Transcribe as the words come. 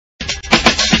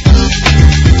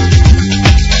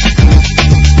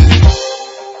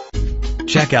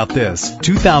Check out this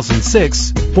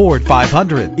 2006 Ford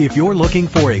 500. If you're looking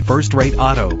for a first-rate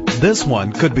auto, this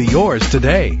one could be yours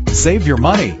today. Save your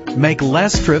money. Make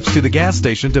less trips to the gas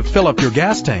station to fill up your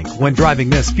gas tank when driving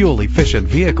this fuel-efficient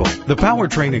vehicle. The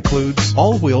powertrain includes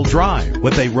all-wheel drive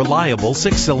with a reliable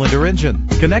 6-cylinder engine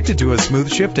connected to a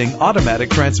smooth shifting automatic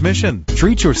transmission.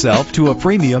 Treat yourself to a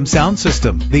premium sound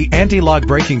system. The anti-lock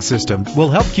braking system will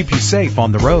help keep you safe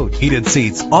on the road. Heated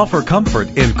seats offer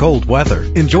comfort in cold weather.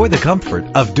 Enjoy the comfort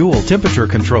of dual temperature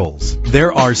controls.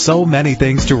 There are so many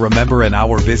things to remember in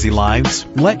our busy lives.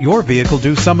 Let your vehicle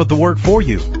do some of the work for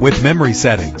you with memory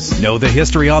settings. Know the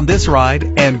history on this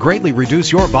ride and greatly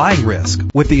reduce your buying risk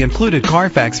with the included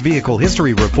Carfax Vehicle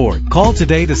History Report. Call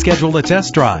today to schedule a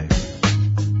test drive.